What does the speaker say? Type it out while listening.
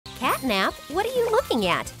CatNap, what are you looking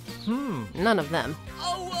at? None of them.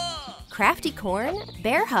 Crafty Corn,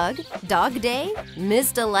 Bear Hug, Dog Day,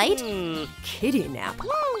 Ms. Delight, KittyNap.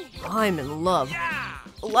 I'm in love.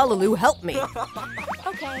 LaLiLu, help me.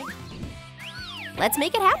 Okay. Let's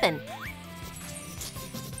make it happen.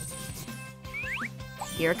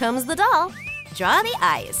 Here comes the doll. Draw the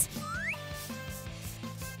eyes.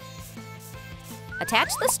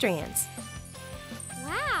 Attach the strands.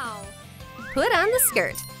 Wow. Put on the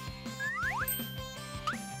skirt.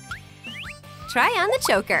 Try on the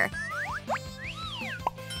choker.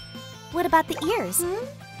 What about the ears?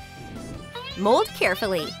 Mold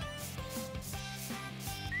carefully.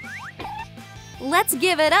 Let's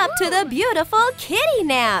give it up to the beautiful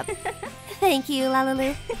KittyNap. Thank you,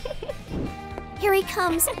 LaLiLu. Here he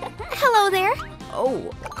comes. Hello there. Oh,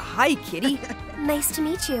 hi, Kitty. Nice to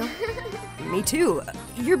meet you. Me too.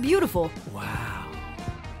 You're beautiful. Wow.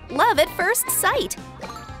 Love at first sight.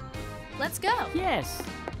 Let's go. Yes.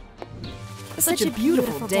 Such a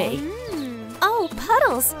beautiful day. Oh,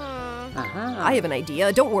 Puddles. I have an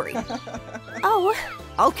idea. Don't worry. Oh,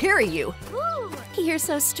 I'll carry you. you're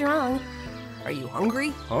so strong. Are you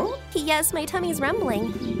hungry? Huh? Yes, my tummy's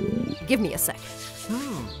rumbling. Give me a sec.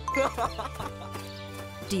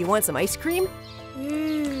 Do you want some ice cream?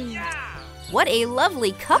 What a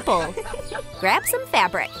lovely couple. Grab some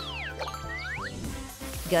fabric.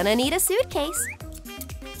 Gonna need a suitcase.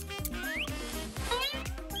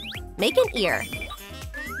 Make an ear.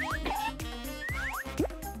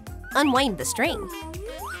 Unwind the string.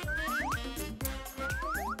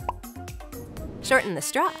 Shorten the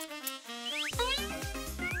straw.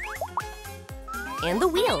 And the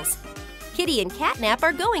wheels. Kitty and CatNap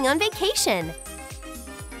are going on vacation.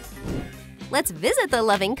 Let's visit the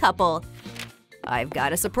loving couple. I've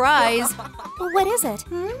got a surprise. What is it?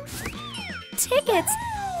 Tickets!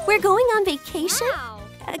 We're going on vacation? Wow.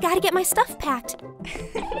 I gotta get my stuff packed.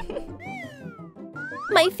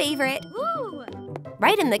 My favorite. Woo.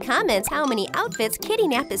 Write in the comments how many outfits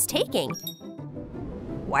KittyNap is taking.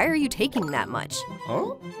 Why are you taking that much?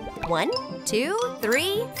 Huh? 1, 2,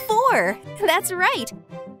 3, 4. That's right.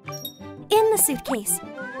 In the suitcase.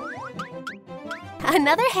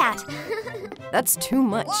 Another hat. That's too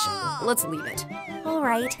much. Let's leave it. All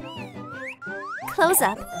right. Close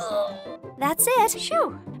up. That's it.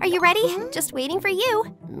 Shoo. Are you ready? Just waiting for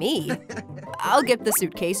you. Me? I'll get the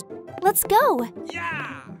suitcase. Let's go.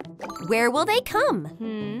 Where will they come?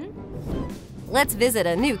 Let's visit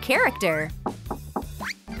a new character.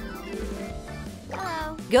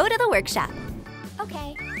 Hello. Go to the workshop.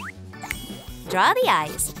 Okay. Draw the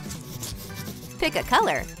eyes. Pick a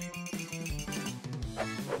color.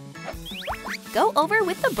 Go over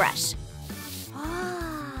with the brush.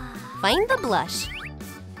 Find the blush.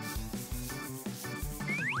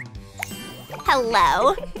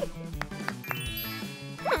 Hello.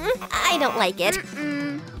 I don't like it.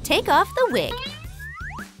 Take off the wig.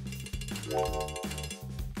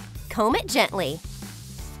 Comb it gently.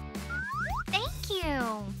 Thank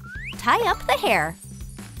you. Tie up the hair.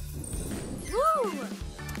 Woo.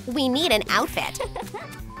 We need an outfit.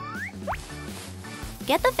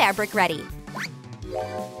 Get the fabric ready.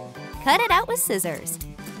 Cut it out with scissors.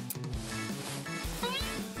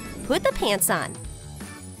 Put the pants on.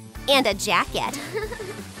 And a jacket.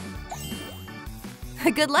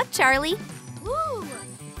 Good luck, Charlie. Woo.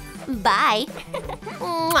 Bye.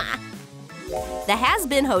 Mwah. The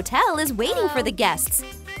Hazbin Hotel is waiting for the guests.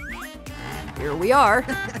 Here we are.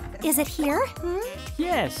 Is it here?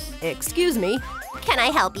 Yes. Excuse me. Can I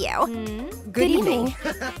help you? Good evening.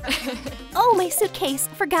 Oh, my suitcase.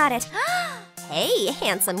 Forgot it. Hey,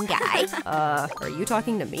 handsome guy. Are you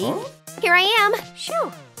talking to me? Here I am.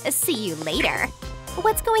 Shoo. See you later.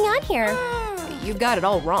 What's going on here? You've got it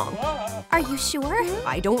all wrong. Are you sure?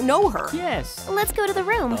 I don't know her. Yes. Let's go to the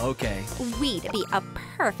room. Okay. We'd be a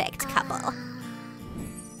perfect couple.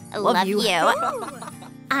 Love you.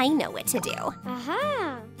 I know what to do.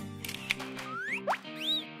 Aha.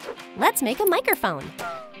 Let's make a microphone.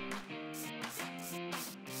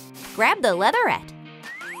 Grab the leatherette.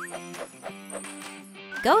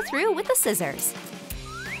 Go through with the scissors.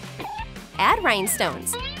 Add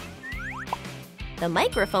rhinestones. The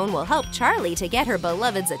microphone will help Charlie to get her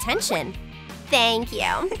beloved's attention. Thank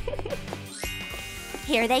you.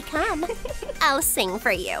 Here they come. I'll sing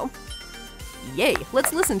for you. Yay,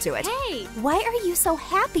 let's listen to it. Hey. Why are you so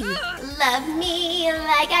happy? Love me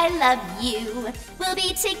like I love you. We'll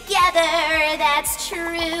be together, that's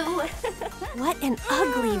true. What an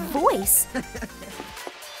ugly voice.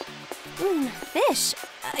 Fish.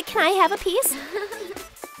 Can I have a piece?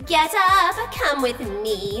 Get up, come with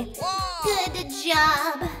me. Good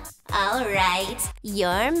job. All right,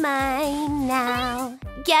 you're mine now.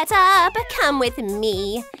 Get up, come with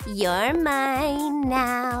me. You're mine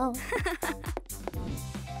now.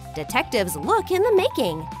 Detectives look in the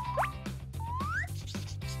making.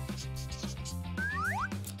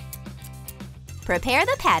 Prepare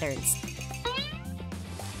the patterns.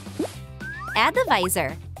 Add the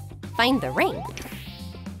visor. Find the ring.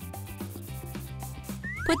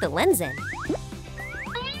 Put the lens in.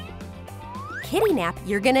 KittyNap,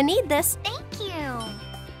 you're gonna need this. Thank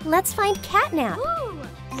you. Let's find CatNap.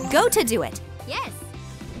 Ooh. Go to do it. Yes.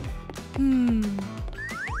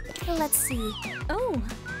 Let's see. Oh.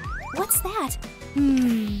 What's that?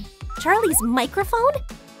 Charlie's microphone?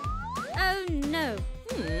 Oh no.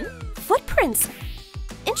 Footprints.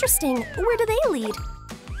 Interesting. Where do they lead?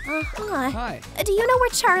 Hi. Do you know where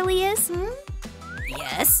Charlie is?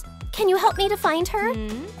 Yes. Can you help me to find her?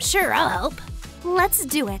 Sure, I'll help. Let's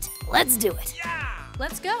do it. Let's do it.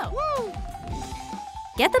 Let's go.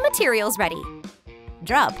 Get the materials ready.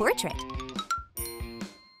 Draw a portrait.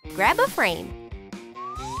 Grab a frame.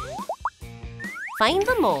 Find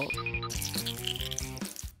the mold.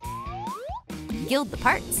 Gild the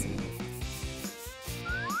parts.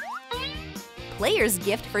 Player's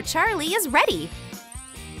gift for Charlie is ready.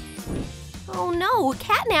 Oh no,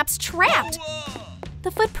 CatNap's trapped.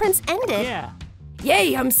 The footprints ended. Yeah.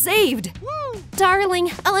 Yay, I'm saved. Darling,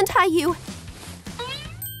 I'll untie you.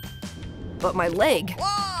 But my leg.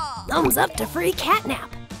 Thumbs up to free CatNap.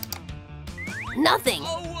 Nothing.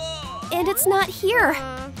 And it's not here.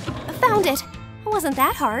 Found it. Wasn't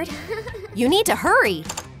that hard. You need to hurry.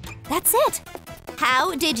 That's it.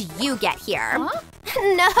 How did you get here?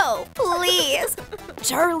 No, please.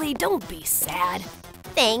 Charlie, don't be sad.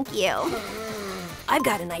 Thank you. I've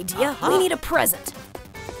got an idea. We need a present.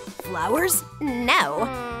 Flowers? No.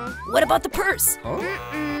 What about the purse?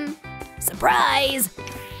 Surprise!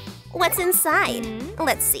 What's inside?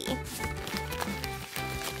 Let's see.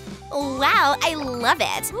 Wow, I love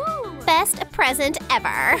it. Best present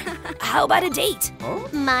ever. How about a date?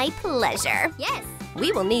 My pleasure. Yes.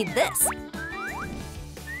 We will need this.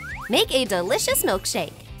 Make a delicious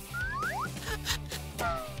milkshake.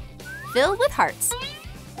 Fill with hearts.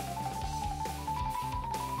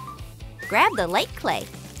 Grab the light clay.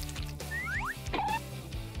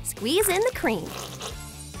 Squeeze in the cream.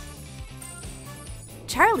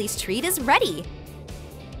 Charlie's treat is ready.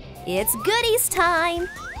 It's goodies time.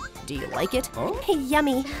 Do you like it?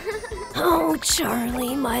 Yummy. Oh,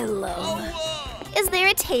 Charlie, my love. Is there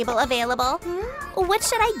a table available? What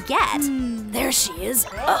should I get? There she is.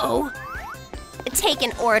 Uh-oh. Take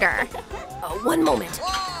an order. One moment.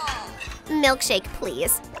 Milkshake,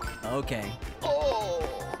 please. Okay.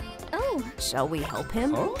 Oh, Shall we help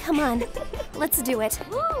him? come on. Let's do it.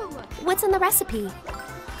 What's in the recipe?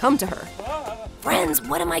 Come to her. Friends,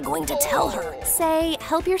 what am I going to tell her? Say,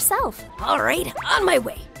 help yourself. All right, on my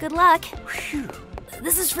way. Good luck.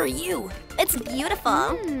 This is for you. It's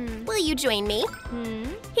beautiful. Will you join me?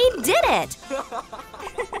 He did it!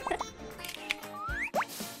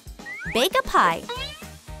 Bake a pie.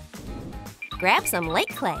 Grab some light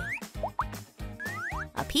clay.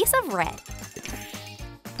 A piece of red.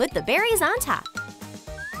 Put the berries on top.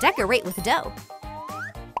 Decorate with dough.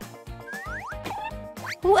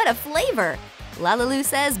 What a flavor! LaLiLu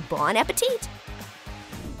says bon appetit.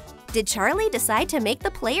 Did Charlie decide to make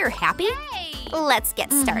the player happy? Let's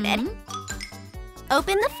get started.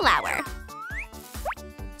 Open the flour.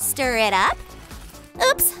 Stir it up.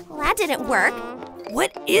 Oops, that didn't work.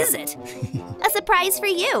 What is it? A surprise for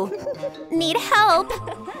you. Need help?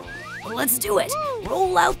 Let's do it.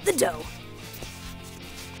 Roll out the dough.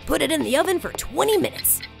 Put it in the oven for 20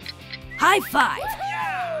 minutes. High five.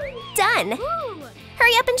 Done.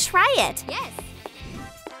 Hurry up and try it. Yes.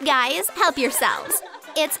 Guys, help yourselves.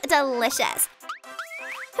 It's delicious.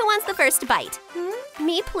 Who wants the first bite?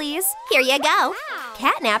 Me, please. Here you go.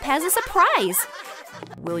 CatNap has a surprise.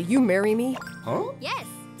 Will you marry me? Yes.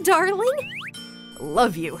 Darling,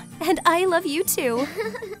 Love you. and I love you too.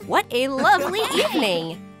 What a lovely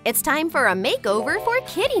evening. It's time for a makeover for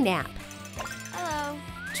KittyNap. Hello.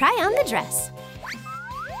 Try on the dress.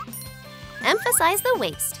 Emphasize the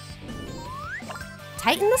waist.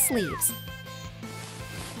 Tighten the sleeves.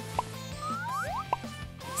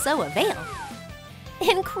 Sew a veil.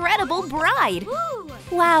 Incredible bride!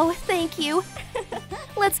 Wow, thank you.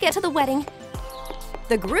 Let's get to the wedding.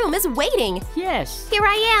 The groom is waiting. Yes. Here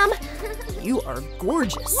I am. You are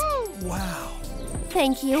gorgeous.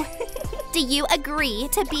 Thank you. Do you agree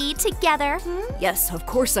to be together? Yes, of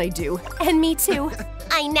course I do. And me too.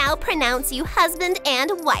 I now pronounce you husband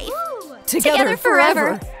and wife. Together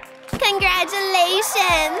forever.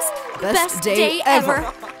 Congratulations! Best day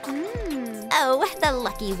ever. Oh, the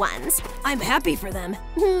lucky ones. I'm happy for them.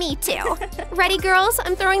 Me too. Ready, girls?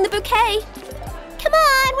 I'm throwing the bouquet. Come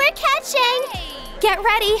on, we're catching. Get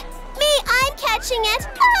ready. Me, I'm catching it.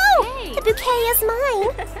 Oh, the bouquet is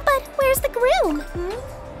mine. But where's the groom?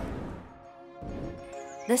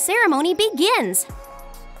 The ceremony begins.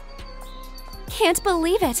 Can't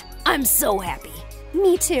believe it. I'm so happy.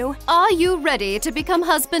 Me too. Are you ready to become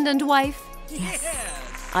husband and wife? Yes.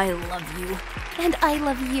 I love you. And I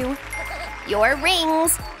love you. Your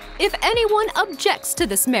rings. If anyone objects to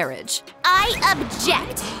this marriage, I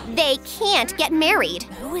object. They can't get married.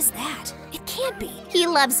 Who is that? It can't be. He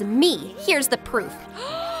loves me. Here's the proof.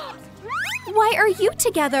 Why are you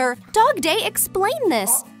together? Dog Day, explain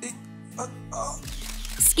this.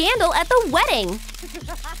 Scandal at the wedding.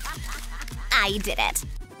 I did it.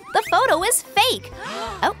 The photo is fake.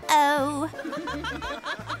 Uh-oh.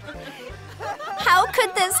 How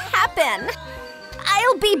could this happen?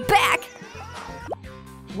 I'll be back.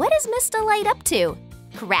 What is Miss Delight up to?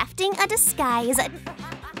 Crafting a disguise.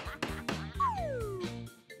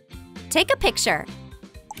 Take a picture.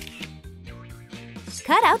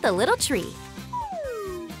 Cut out the little tree.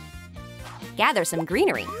 Gather some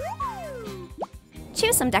greenery.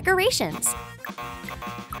 Choose some decorations.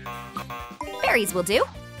 Berries will do.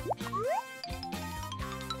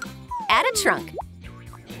 Add a trunk.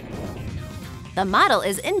 The model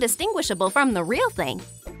is indistinguishable from the real thing.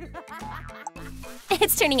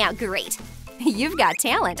 It's turning out great. You've got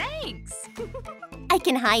talent. Thanks. I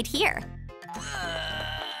can hide here.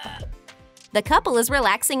 The couple is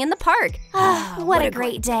relaxing in the park. What a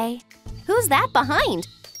great day. Who's that behind?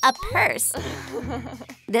 A purse.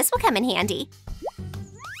 This will come in handy.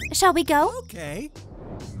 Shall we go? Okay.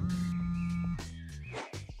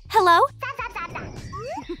 Hello?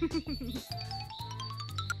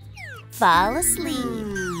 Fall asleep.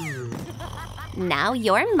 Now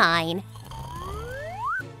you're mine.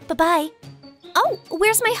 Bye-bye. Oh,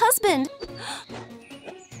 where's my husband?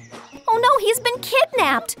 Oh no, he's been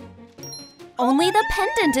kidnapped. Only the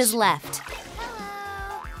pendant is left.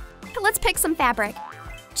 Let's pick some fabric.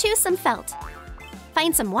 Choose some felt.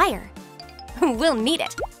 Find some wire. We'll need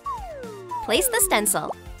it. Place the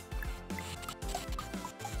stencil.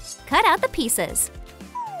 Cut out the pieces.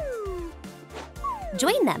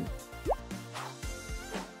 Join them.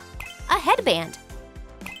 A headband.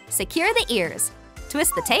 Secure the ears.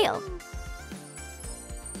 Twist the tail.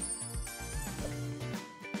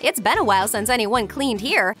 It's been a while since anyone cleaned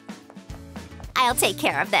here. I'll take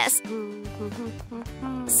care of this.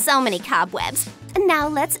 So many cobwebs. Now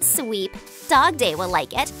let's sweep. Dog Day will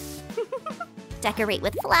like it. Decorate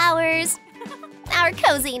with flowers. Our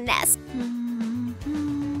cozy nest.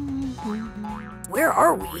 Where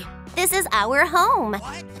are we? This is our home.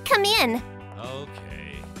 Come in.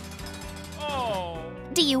 Okay. Oh.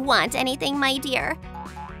 Do you want anything, my dear?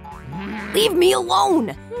 Leave me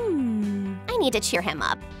alone! I need to cheer him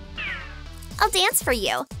up. I'll dance for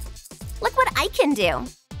you. Look what I can do.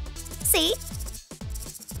 See?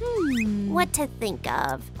 What to think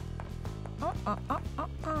of?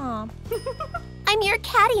 I'm your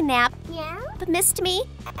KittyNap. Yeah? But missed me?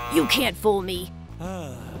 You can't fool me.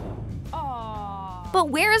 But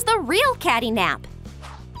where is the real KittyNap?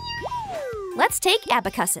 Let's take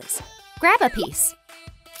abacuses. Grab a piece.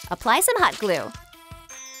 Apply some hot glue.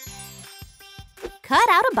 Cut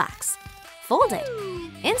out a box. Fold it.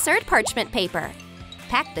 Insert parchment paper.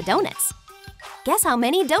 Pack the donuts. Guess how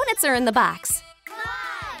many donuts are in the box? 1,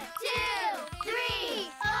 2, 3,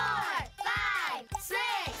 4, 5, 6.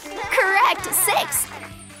 Correct, 6.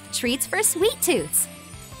 Treats for sweet tooths.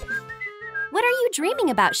 What are you dreaming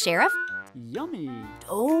about, Sheriff? Yummy.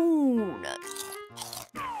 Donuts.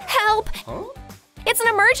 Help! Huh? It's an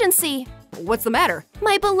emergency. What's the matter?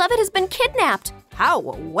 My beloved has been kidnapped. How?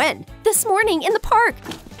 When? This morning in the park.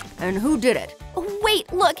 And who did it?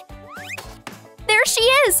 Wait, look. There she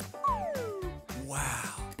is.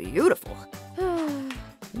 Wow. Beautiful.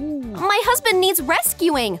 My husband needs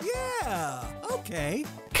rescuing. Yeah. Okay.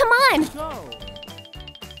 Come on. Go.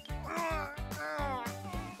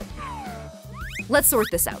 Let's sort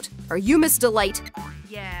this out. Are you Miss Delight?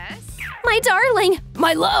 Yes. My darling.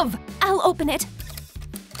 My love! I'll open it.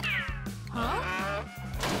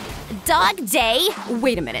 Dog Day.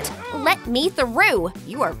 Wait a minute. Let me through.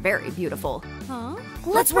 You are very beautiful.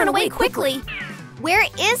 Let's run away quickly. Where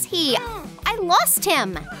is he? I lost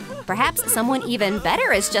him. Perhaps someone even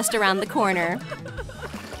better is just around the corner.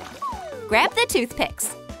 Grab the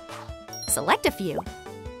toothpicks. Select a few.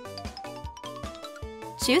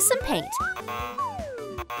 Choose some paint.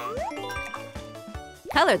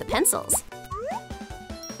 Color the pencils.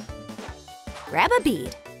 Grab a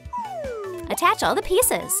bead. Attach all the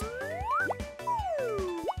pieces.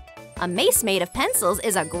 A mace made of pencils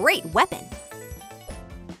is a great weapon.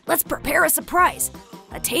 Let's prepare a surprise.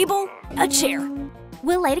 A table, a chair.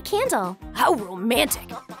 We'll light a candle. How romantic.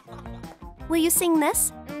 Will you sing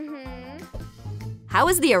this? How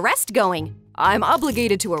is the arrest going? I'm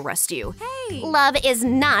obligated to arrest you. Hey! Love is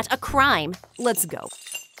not a crime. Let's go.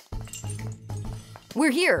 We're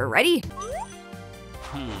here, ready?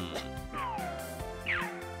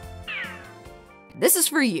 This is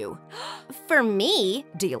for you. For me?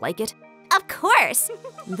 Do you like it? Of course.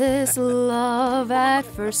 This love at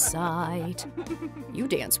first sight. You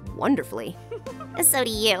dance wonderfully. So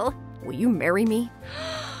do you. Will you marry me?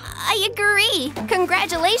 I agree.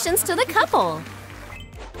 Congratulations to the couple.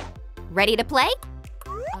 Ready to play?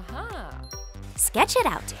 Sketch it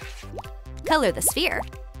out. Color the sphere.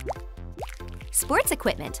 Sports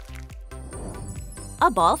equipment.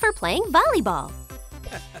 A ball for playing volleyball.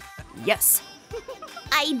 Yes.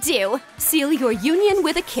 I do. Seal your union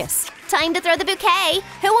with a kiss. Time to throw the bouquet.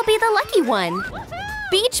 Who will be the lucky one?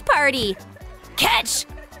 Beach party. Catch!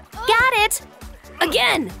 Got it.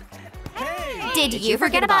 Again! Did you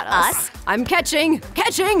forget about us? I'm catching!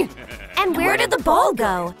 Catching! And where did the ball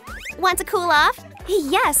go? Want to cool off?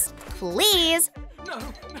 Yes, please.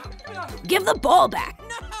 Give the ball back!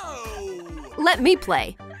 Let me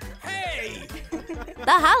play. The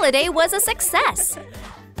holiday was a success.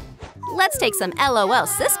 Let's take some LOL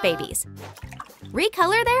sis babies.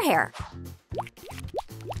 Recolor their hair.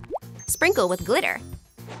 Sprinkle with glitter.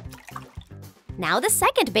 Now the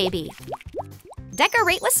second baby.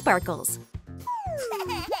 Decorate with sparkles.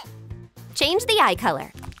 Change the eye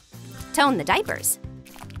color. Tone the diapers.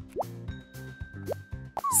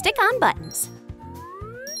 Stick on buttons.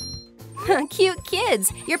 Cute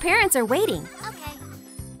kids, your parents are waiting. Okay.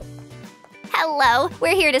 Hello,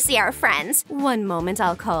 we're here to see our friends. One moment,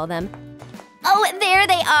 I'll call them. Oh, there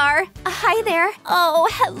they are. Hi there. Oh,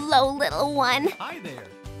 hello, little one. Hi there.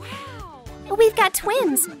 We've got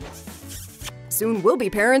twins. Soon we'll be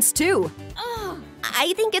parents too.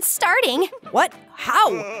 I think it's starting. What?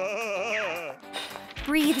 How?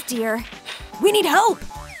 Breathe, dear. We need help!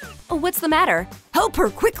 Oh, what's the matter? Help her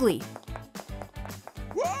quickly!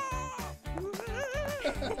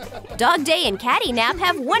 Dog Day and KittyNap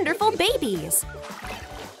have wonderful babies.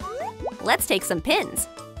 Let's take some pins.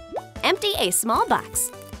 Empty a small box.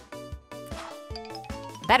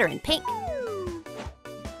 Better in pink.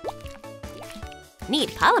 Need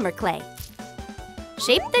polymer clay.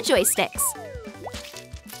 Shape the joysticks.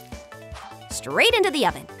 Straight into the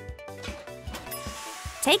oven.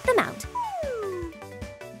 Take them out.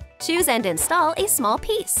 Choose and install a small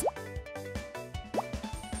piece.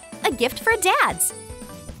 A gift for dads.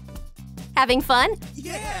 Having fun?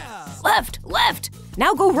 Yeah! Left! Left!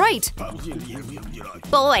 Now go right!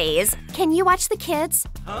 Boys, can you watch the kids?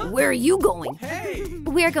 Where are you going? Hey!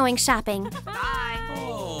 We're going shopping.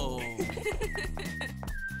 Oh!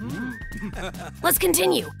 Let's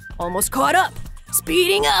continue. Almost caught up.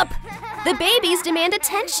 Speeding up. The babies demand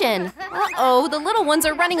attention. Uh-oh, the little ones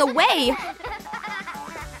are running away.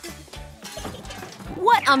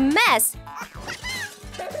 What a mess.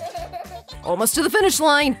 Almost to the finish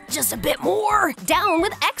line. Just a bit more. Down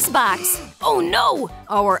with Xbox. Oh no!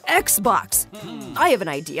 Our Xbox. I have an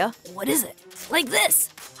idea. What is it? Like this.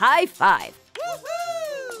 High five.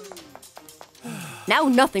 Now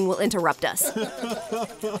nothing will interrupt us.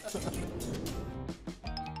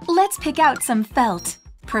 Let's pick out some felt.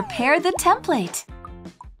 Prepare the template.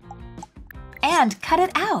 And cut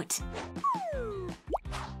it out.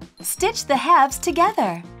 Stitch the halves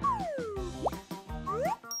together.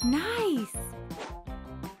 Nice.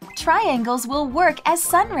 Triangles will work as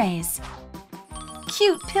sun rays.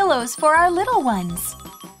 Cute pillows for our little ones.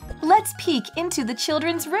 Let's peek into the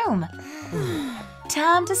children's room.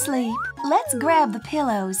 Time to sleep. Let's grab the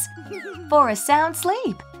pillows. For a sound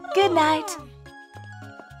sleep. Good night.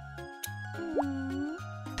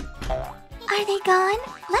 Are they gone?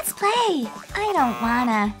 Let's play. I don't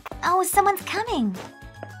wanna. Oh, someone's coming.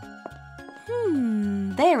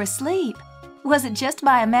 They're asleep. Was it just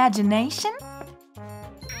my imagination?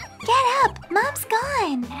 Get up! Mom's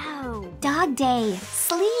gone. No. Dog day.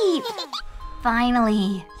 Sleep.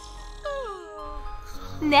 Finally.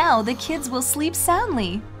 Now the kids will sleep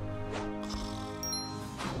soundly.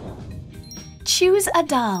 Choose a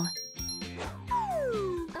doll.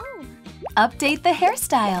 Update the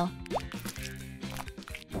hairstyle.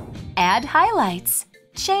 Add highlights.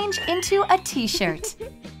 Change into a t-shirt.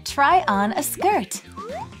 Try on a skirt.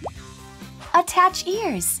 Attach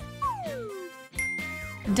ears.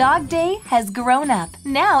 Dog Day has grown up.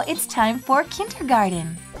 Now it's time for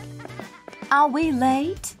kindergarten. Are we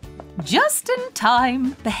late? Just in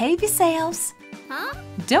time. Behave yourselves. Huh?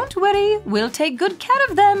 Don't worry, we'll take good care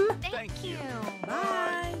of them. Thank you.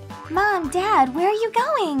 Bye. Mom, Dad, where are you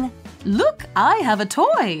going? Look, I have a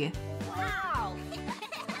toy. Wow.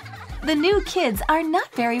 The new kids are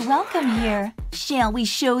not very welcome here. Shall we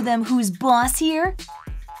show them who's boss here?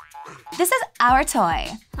 This is our toy.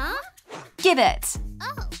 Huh? Give it.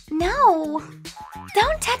 Oh. No.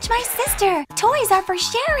 Don't touch my sister. Toys are for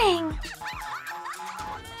sharing.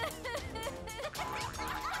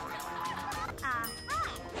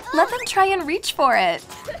 Let them try and reach for it.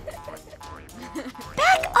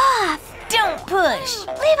 Back off. Don't push.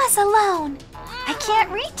 Leave us alone. I can't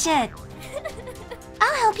reach it.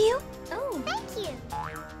 I'll help you. Oh, thank you.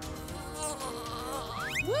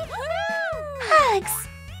 Hugs.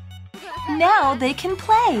 Now they can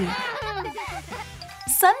play.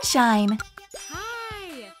 Sunshine.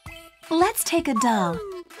 Hi. Let's take a doll.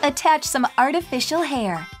 Attach some artificial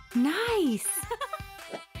hair. Nice.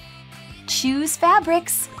 Choose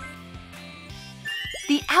fabrics.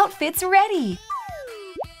 The outfit's ready.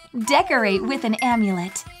 Decorate with an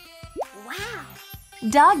amulet. Wow.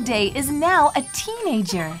 Dog Day is now a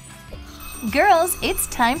teenager. Girls, it's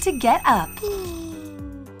time to get up.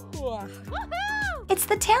 It's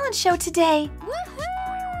the talent show today.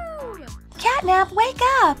 Woohoo! CatNap, wake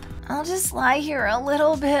up! I'll just lie here a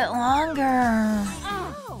little bit longer.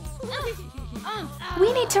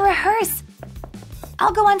 We need to rehearse.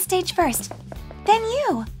 I'll go on stage first. Then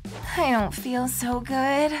you. I don't feel so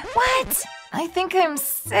good. What? I think I'm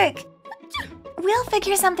sick. We'll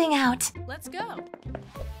figure something out. Let's go.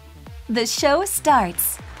 The show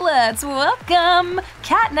starts. Let's welcome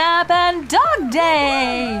CatNap and Dog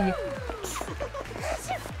Day!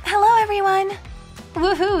 Hello, everyone!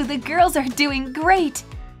 Woohoo, the girls are doing great!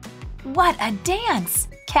 What a dance!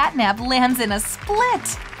 CatNap lands in a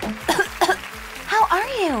split! How are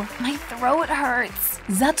you? My throat hurts.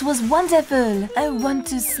 That was wonderful. I want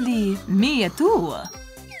to sleep. Me too.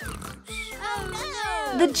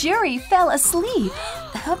 Oh, The jury fell asleep.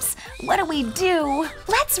 Oops, what do we do?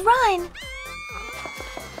 Let's run.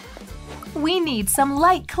 We need some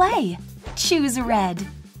light clay. Choose red.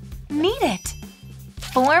 Knead it.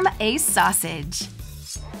 Form a sausage.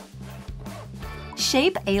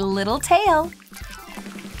 Shape a little tail.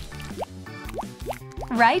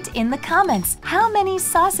 Write in the comments how many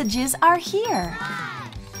sausages are here.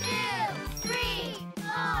 1, 2, 3, 4,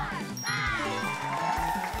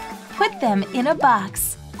 5. Put them in a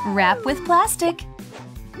box. Wrap with plastic.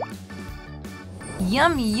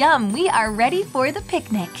 Yum, yum, we are ready for the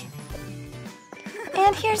picnic.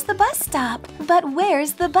 And here's the bus stop. But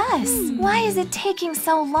where's the bus? Why is it taking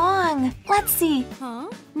so long? Let's see. Huh?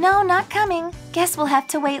 No, not coming. Guess we'll have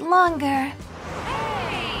to wait longer.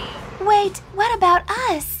 Hey. Wait, what about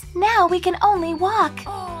us? Now we can only walk.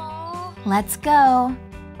 Aww. Let's go.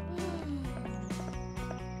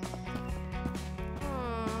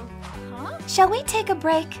 Huh? Shall we take a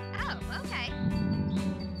break? Oh, okay.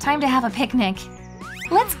 Time to have a picnic.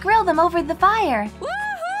 Let's grill them over the fire.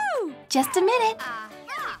 Woohoo! Just a minute.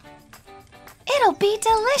 Yeah. It'll be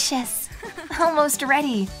delicious. Almost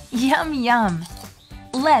ready. Yum, yum.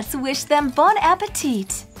 Let's wish them bon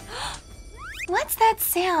appetit. What's that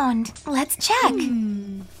sound? Let's check.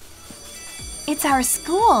 It's our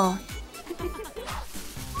school.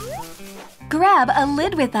 Grab a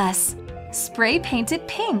lid with us. Spray paint it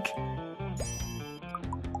pink.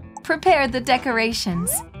 Prepare the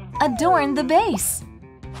decorations. Adorn the base.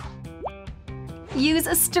 Use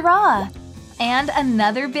a straw. And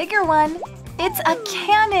another bigger one. It's a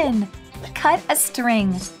cannon. Cut a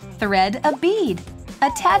string. Thread a bead.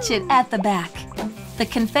 Attach it at the back. The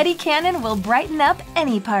confetti cannon will brighten up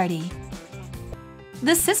any party.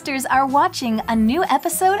 The sisters are watching a new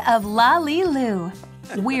episode of LaLiLu.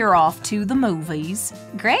 We're off to the movies.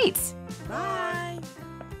 Great! Bye.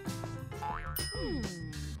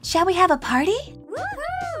 Shall we have a party?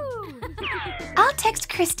 Woohoo! I'll text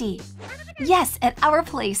Christy. Yes, at our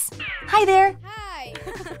place. Hi there. Hi.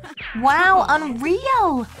 Wow,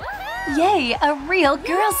 unreal! Yay, a real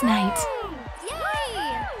girls' night.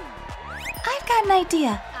 Yay! I've got an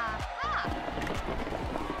idea.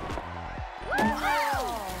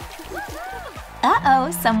 Uh-oh,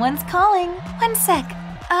 someone's calling. One sec.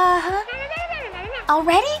 Uh-huh.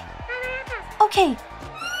 Already? Okay.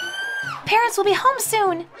 Parents will be home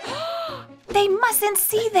soon. They mustn't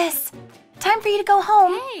see this. Time for you to go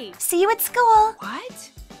home. Hey. See you at school. What?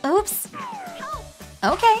 Oops.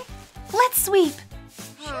 Okay, let's sweep.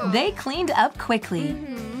 They cleaned up quickly.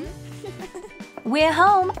 We're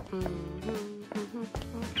home.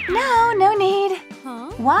 No need.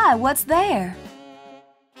 Huh? Why? What's there?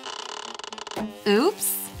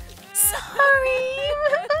 Oops. Sorry.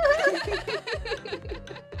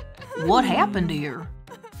 What happened here?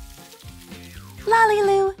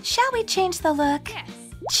 LaLiLu, shall we change the look? Yes.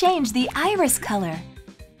 Change the iris color.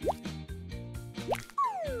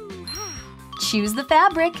 Choose the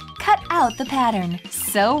fabric, cut out the pattern.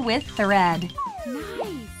 Sew with thread.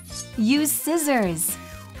 Nice. Use scissors.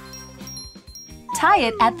 Tie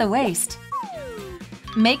it at the waist.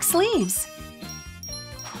 Make sleeves.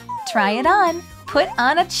 Try it on. Put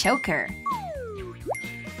on a choker.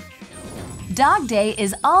 Dog Day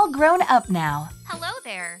is all grown up now. Hello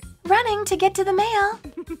there. Running to get to the mail.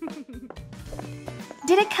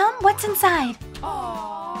 Did it come? What's inside?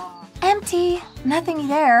 Empty. Nothing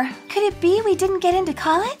there. Could it be we didn't get into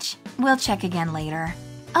college? We'll check again later.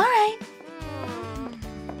 All right.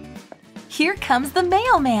 Here comes the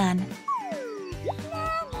mailman.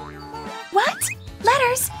 What?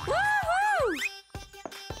 Letters?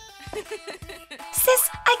 Sis,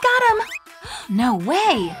 I got 'em. No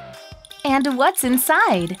way. And what's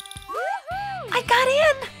inside? I got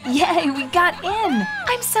in! Yay, we got in!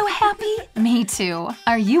 I'm so happy! Me too.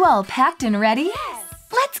 Are you all packed and ready? Yes.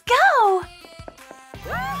 Let's go!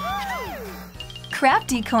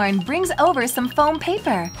 Crafty Corn brings over some foam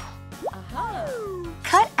paper.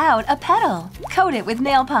 Cut out a petal. Coat it with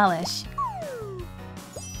nail polish.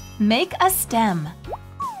 Make a stem.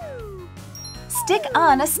 Stick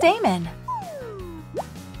on a stamen.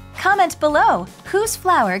 Comment below, whose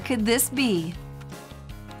flower could this be?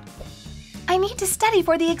 I need to study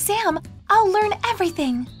for the exam. I'll learn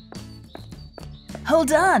everything.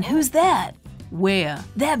 Hold on, who's that? Where?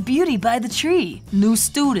 That beauty by the tree. New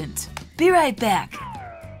student. Be right back.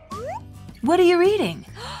 What are you reading?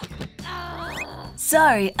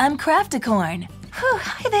 Sorry, I'm Crafticorn. Whew,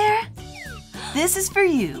 hi there. This is for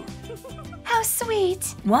you. How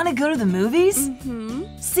sweet. Want to go to the movies?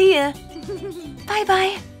 See ya.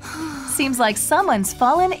 Bye-bye. Seems like someone's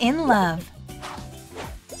fallen in love.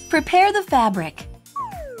 Prepare the fabric.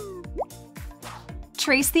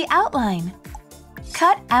 Trace the outline.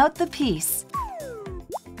 Cut out the piece.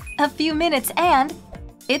 A few minutes and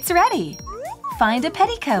it's ready. Find a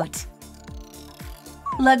petticoat.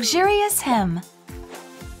 Luxurious hem.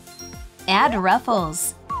 Add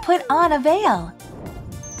ruffles. Put on a veil.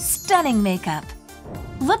 Stunning makeup.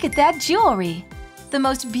 Look at that jewelry. The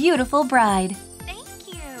most beautiful bride. Thank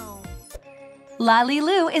you.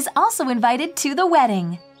 LaLiLu is also invited to the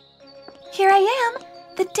wedding. Here I am.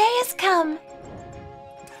 The day has come.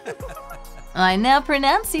 I now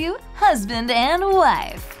pronounce you husband and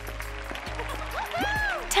wife.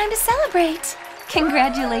 Time to celebrate.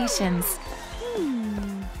 Congratulations.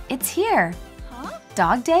 It's here.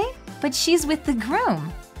 Dog Day? But she's with the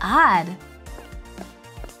groom. Odd.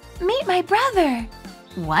 Meet my brother.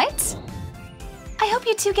 What? I hope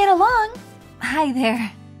you two get along. Hi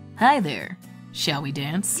there. Hi there. Shall we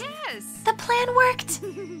dance? Yes. The plan worked.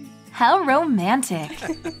 How romantic.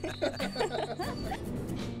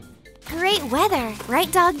 Great weather,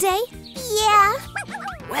 right, Dog Day? Yeah.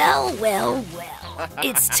 Well, well, well.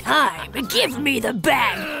 It's time. Give me the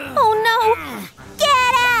bag. Oh no!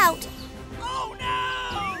 Get out! Oh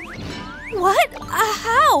no! What?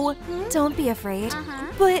 How? Don't be afraid.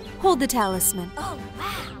 But hold the talisman. Oh,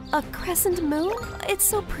 wow. A crescent moon? It's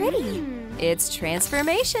so pretty. It's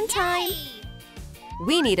transformation time.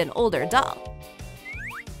 We need an older doll.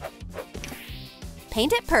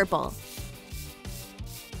 Paint it purple.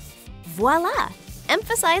 Voila!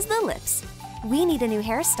 Emphasize the lips. We need a new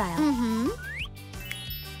hairstyle.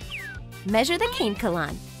 Measure the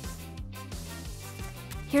kanekalon.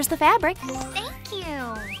 Here's the fabric. Thank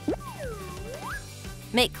you.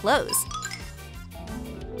 Make clothes.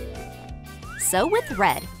 Sew with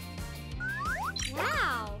thread.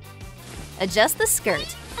 Wow. Adjust the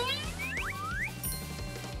skirt.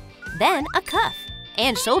 Then a cuff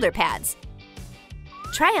and shoulder pads.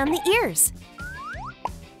 Try on the ears.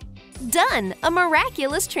 Done! A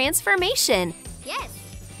miraculous transformation. Yes.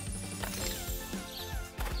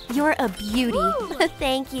 You're a beauty.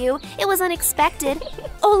 Thank you. It was unexpected.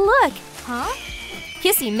 Oh, look. Huh?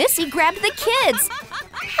 Kissy Missy grabbed the kids.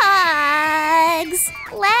 Hugs.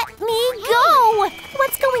 Let me go.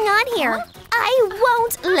 What's going on here? I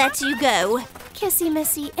won't let you go. Kissy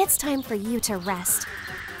Missy, it's time for you to rest.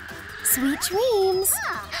 Sweet dreams.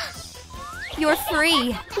 You're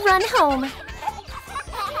free. Run home.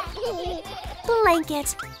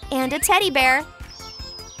 Blanket and a teddy bear.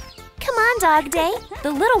 Come on, Dog Day.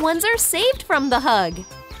 The little ones are saved from the hug.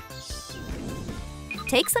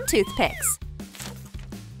 Take some toothpicks.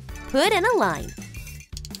 Put in a line.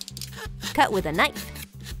 Cut with a knife.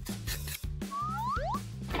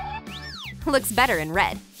 Looks better in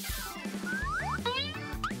red.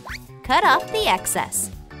 Cut off the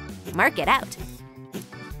excess. Mark it out.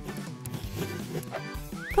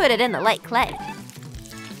 Put it in the light clay.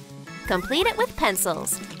 Complete it with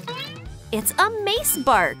pencils. It's a mace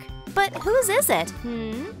bark, but whose is it?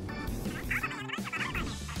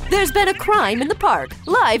 There's been a crime in the park,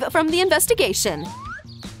 live from the investigation.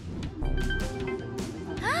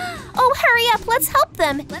 Oh, hurry up, let's help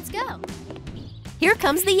them. Let's go. Here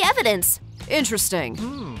comes the evidence. Interesting.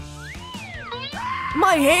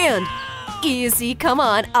 My hand. Easy, come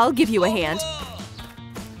on, I'll give you a hand.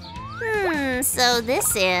 So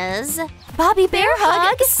this is... Bobby Bear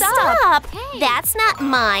Hug, stop! Hey. That's not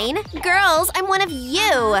mine. Girls, I'm one of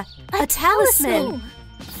you. A talisman.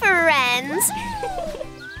 Friends.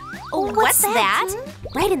 What's that?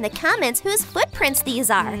 Write in the comments whose footprints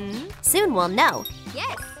these are. Soon we'll know.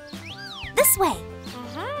 Yes. This way.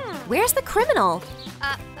 Where's the criminal?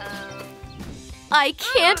 Uh-oh. I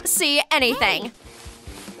can't see anything.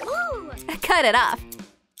 Cut it off.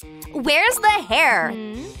 Where's the hair?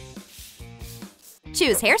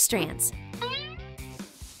 Choose hair strands.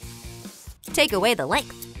 Take away the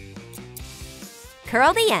length.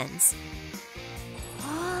 Curl the ends.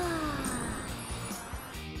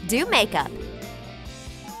 Do makeup.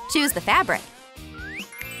 Choose the fabric.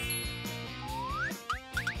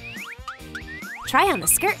 Try on the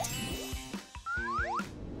skirt.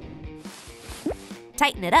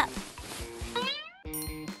 Tighten it up.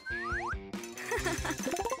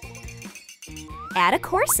 Add a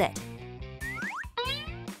corset.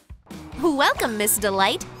 Welcome, Miss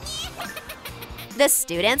Delight. The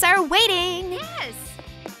students are waiting. Yes.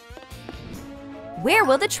 Where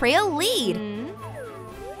will the trail lead?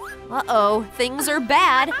 Uh-oh, things are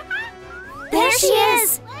bad. There she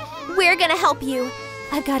is. We're gonna help you.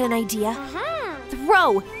 I've got an idea.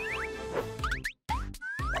 Throw.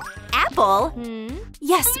 Apple?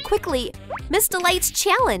 Yes, quickly. Miss Delight's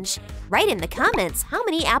challenge. Write in the comments, how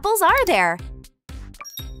many apples are there?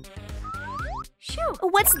 Shoo.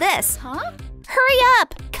 What's this? Huh? Hurry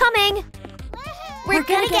up! Coming! We're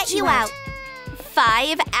gonna get you out.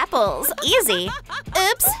 5 apples. Easy.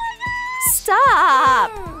 Oops.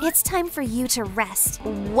 Stop! It's time for you to rest.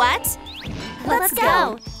 What? Let's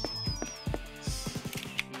go.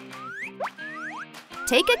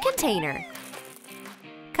 Take a container.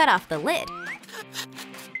 Cut off the lid.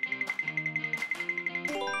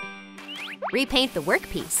 Repaint the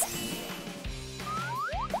workpiece.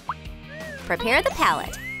 Prepare the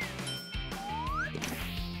palette.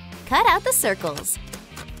 Cut out the circles.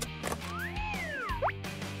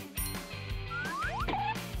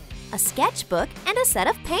 A sketchbook and a set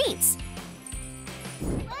of paints.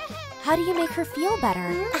 How do you make her feel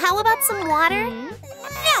better? How about some water?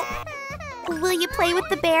 No! Will you play with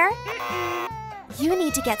the bear? You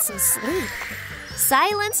need to get some sleep.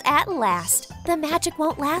 Silence at last. The magic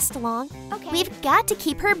won't last long. Okay. We've got to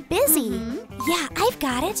keep her busy. Yeah, I've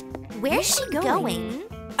got it. Where's she going?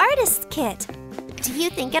 Artist's kit. Do you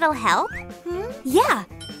think it'll help? Yeah.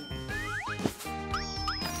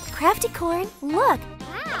 Crafty corn, look.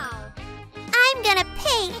 Wow. I'm gonna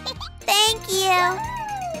paint. Thank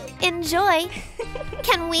you. Enjoy.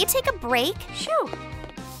 Can we take a break? Shoo.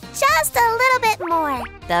 Just a little bit more.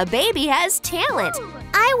 The baby has talent.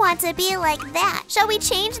 I want to be like that. Shall we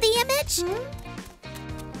change the image?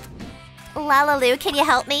 LaLiLu, can you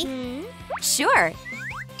help me? Sure.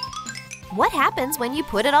 What happens when you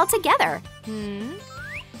put it all together?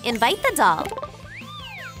 Invite the doll.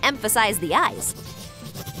 Emphasize the eyes.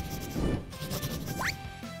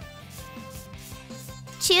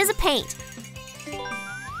 Choose a paint.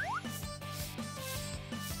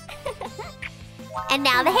 And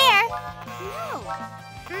now the hair. No.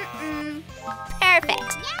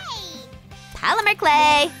 Perfect. Yay. Polymer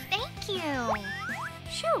clay. Thank you.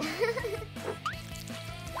 Shoo.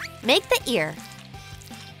 Make the ear.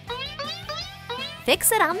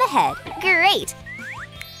 Fix it on the head. Great.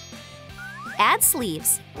 Add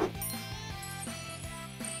sleeves.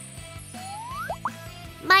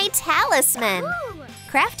 My talisman. Ooh.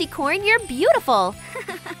 Crafty corn, you're beautiful.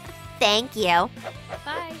 Thank you.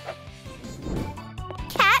 Bye.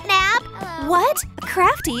 CatNap. Hello. What?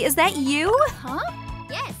 Crafty, is that you? Huh?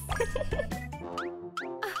 Yes.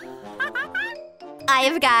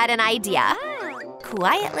 I've got an idea.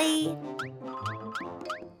 Quietly.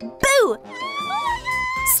 Boo!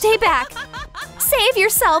 Stay back. Save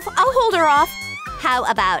yourself. I'll hold her off. How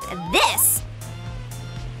about this?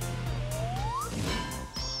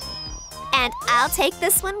 And I'll take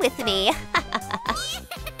this one with me.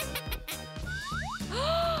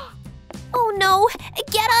 Oh no!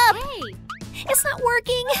 Get up! Hey. It's not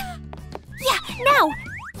working. Yeah, now.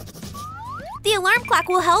 The alarm clock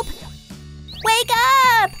will help. Wake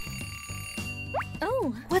up! Oh.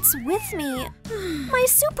 Oh. What's with me? My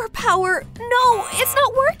superpower! No, it's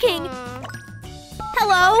not working!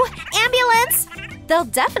 Hello? Ambulance? They'll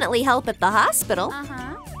definitely help at the hospital.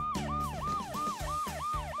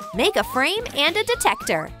 Make a frame and a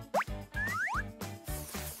detector.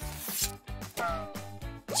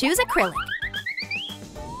 Choose acrylic.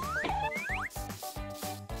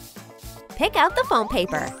 Pick out the foam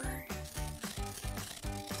paper.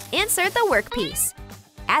 Insert the workpiece.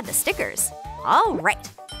 Add the stickers. All right.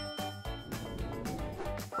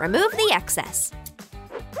 Remove the excess.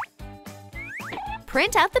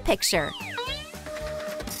 Print out the picture.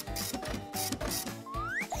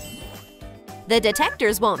 The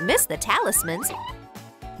detectors won't miss the talismans.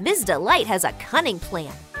 Ms. Delight has a cunning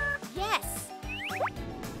plan. Yes.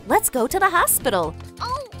 Let's go to the hospital.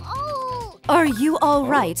 Oh. Are you all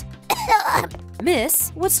right?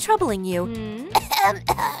 Miss, what's troubling you?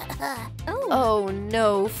 Oh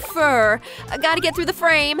no, fur. I gotta get through the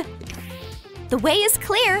frame. The way is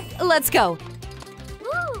clear. Let's go.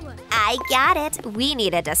 I got it. We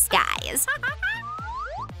need a disguise.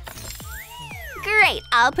 Great,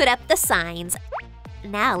 I'll put up the signs.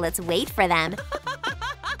 Now let's wait for them.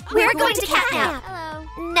 We're going to CatNap.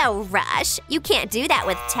 Hello. No rush. You can't do that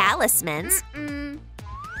with talismans.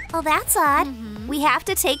 Oh, that's odd. We have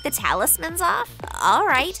to take the talismans off? All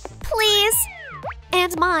right. Please.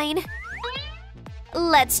 And mine.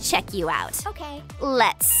 Let's check you out. Okay.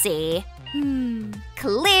 Let's see.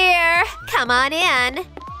 Clear. Come on in.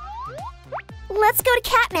 Let's go to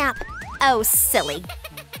CatNap. Oh, silly.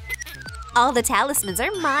 All the talismans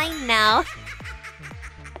are mine now.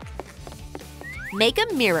 Make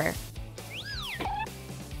a mirror.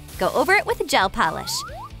 Go over it with gel polish.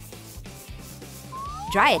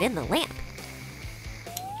 Dry it in the lamp.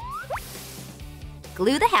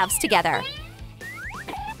 Glue the halves together.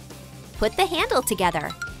 Put the handle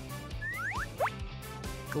together.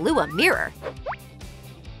 Glue a mirror.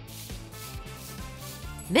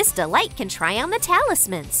 Miss Delight can try on the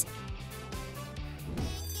talismans.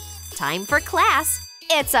 Time for class.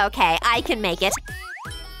 It's okay, I can make it.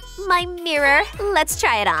 My mirror, let's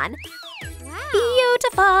try it on.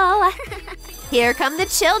 Wow. Beautiful. Here come the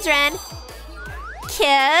children.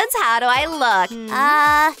 Kids, how do I look?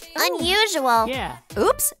 Unusual. Yeah.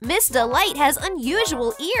 Oops, Miss Delight has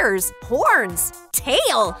unusual ears, horns,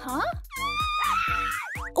 tail. Huh?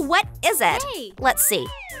 What is it? Hey. Let's see.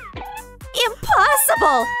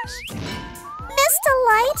 Impossible! Miss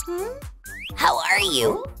Delight? How are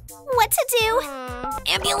you? What to do?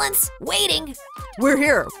 Ambulance, waiting. We're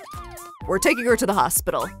here. We're taking her to the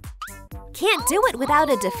hospital. Can't do it without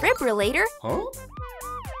a defibrillator. Huh?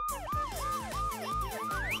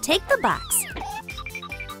 Take the box.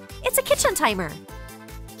 It's a kitchen timer.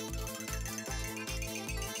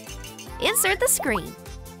 Insert the screen.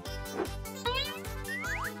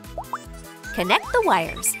 Connect the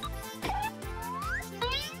wires.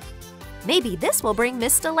 Maybe this will bring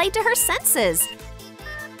Miss Delight to her senses.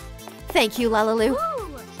 Thank you, LaLiLu.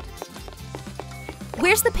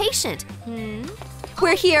 Where's the patient?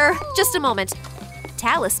 We're here. Just a moment.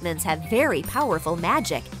 Talismans have very powerful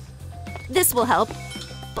magic. This will help.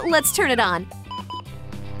 But let's turn it on.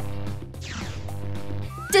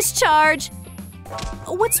 Discharge.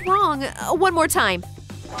 What's wrong? One more time.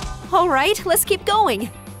 All right, let's keep going.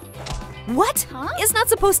 What? Huh? It's not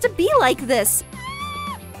supposed to be like this.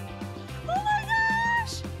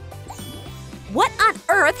 What on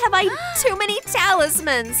earth have I too many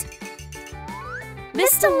talismans?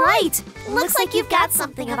 Miss Delight! Looks like you've got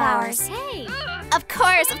something of ours. Hey! Of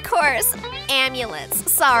course. Ambulance,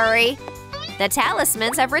 sorry. The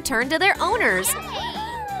talismans have returned to their owners.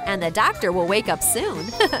 And the doctor will wake up soon.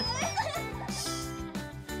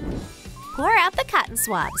 Pour out the cotton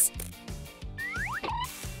swabs.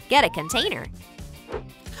 Get a container.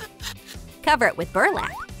 Cover it with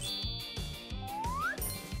burlap.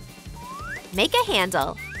 Make a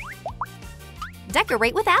handle.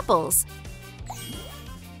 Decorate with apples.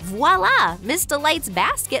 Voila! Miss Delight's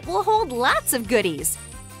basket will hold lots of goodies.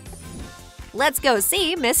 Let's go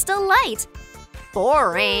see Miss Delight.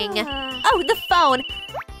 Boring. Oh, the phone.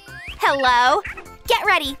 Hello? Get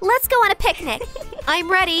ready. Let's go on a picnic.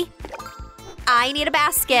 I'm ready. I need a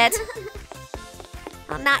basket.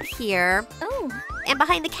 Not here. Oh. And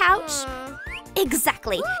behind the couch?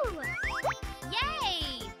 Exactly.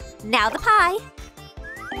 Yay! Now the pie.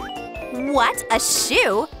 What? A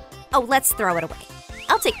shoe? Oh, let's throw it away.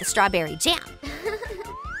 I'll take the strawberry jam.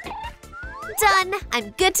 Done. I'm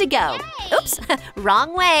good to go. Yay. Oops,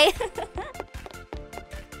 wrong way.